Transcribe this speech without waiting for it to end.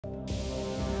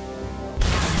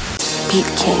Beat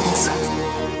Kings.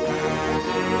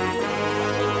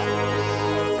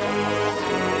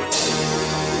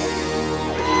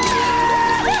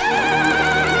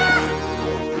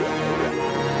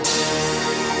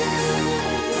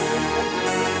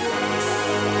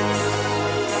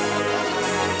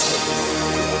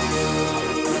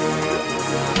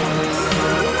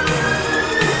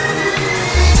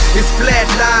 It's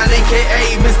Flatline,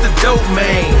 aka Mr. Dope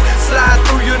Man. Slide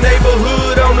through your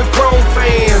neighborhood on the chrome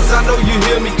fans. I know you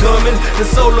hear me coming, the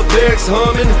solar barracks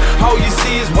humming. All you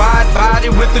see is wide body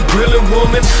with the grilling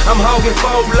woman. I'm hogging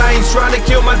 4 lanes, trying to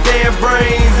kill my damn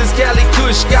brains. This Cali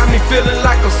Kush got me feeling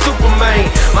like a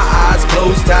Superman. My eyes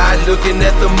closed tight, looking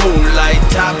at the moonlight.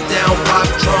 Top down,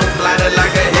 pop trunk, blinded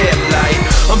like a headlight.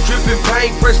 I'm dripping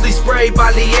paint, freshly sprayed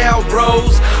by the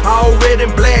Bros. All red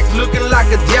and black, looking like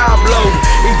a Diablo.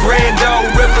 In Grando,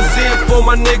 represent for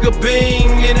my nigga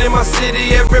Bing. And in my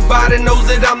city, everybody knows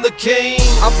that I'm the king.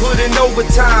 I put in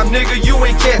overtime, nigga, you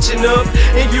ain't catching up.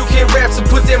 And you can't rap, so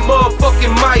put that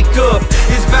motherfucking mic up.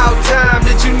 It's about time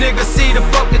that you niggas see the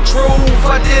fucking truth.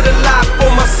 I did a lot for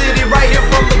my city, right here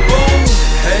from the booth.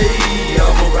 Hey,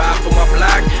 I'ma ride for my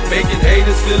block, making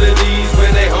haters feel at ease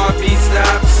when they heartbeat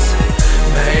stops.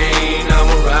 Man,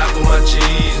 I'ma ride for my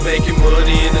cheese, making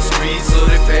money in the streets so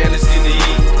their families can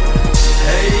eat.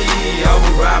 Hey,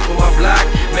 I'ma ride for my block,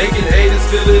 making haters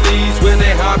feel at ease when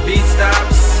their heartbeat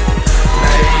stops.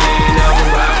 Man, I'ma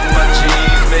ride for my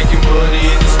cheese, making money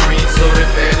in the streets so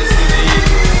their families can eat.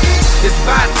 It's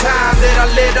about time that I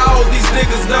let all these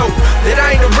niggas know that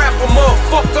I ain't a rapper,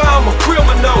 motherfucker, I'm a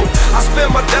criminal. I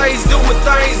spend my days doing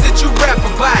things that you rap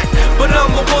about, but I'm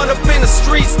the one up in the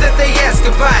streets that they ask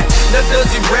about. Now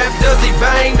does he rap, does he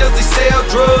bang, does he sell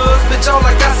drugs? Bitch, all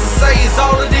I got to say is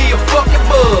all of the fucking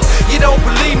bug. You don't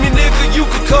believe me, nigga, you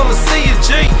can come and see a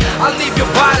G. I leave your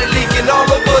body leaking all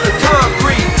over the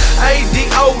concrete.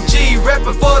 ADOG,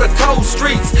 rapping for the cold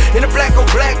streets, in a black on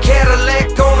black Cadillac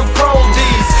on them chrome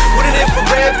D's, with an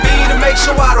infrared beam to make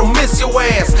sure I don't miss your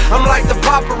ass. I'm like the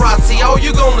paparazzi, all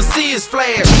you gonna see is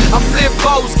flash. I flip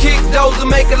bows, kick those,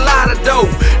 and make a lot of dough.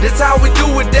 That's how we do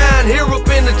it down here up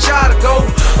in the Charco.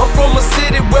 I'm from a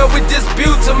city where we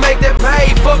dispute to make that pay.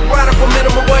 Fuck riding for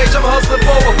minimum wage, I'm hustling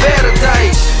for a better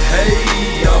day.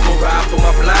 Hey, I'ma ride for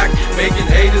my block, making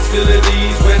haters feel at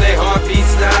ease when they heartbeat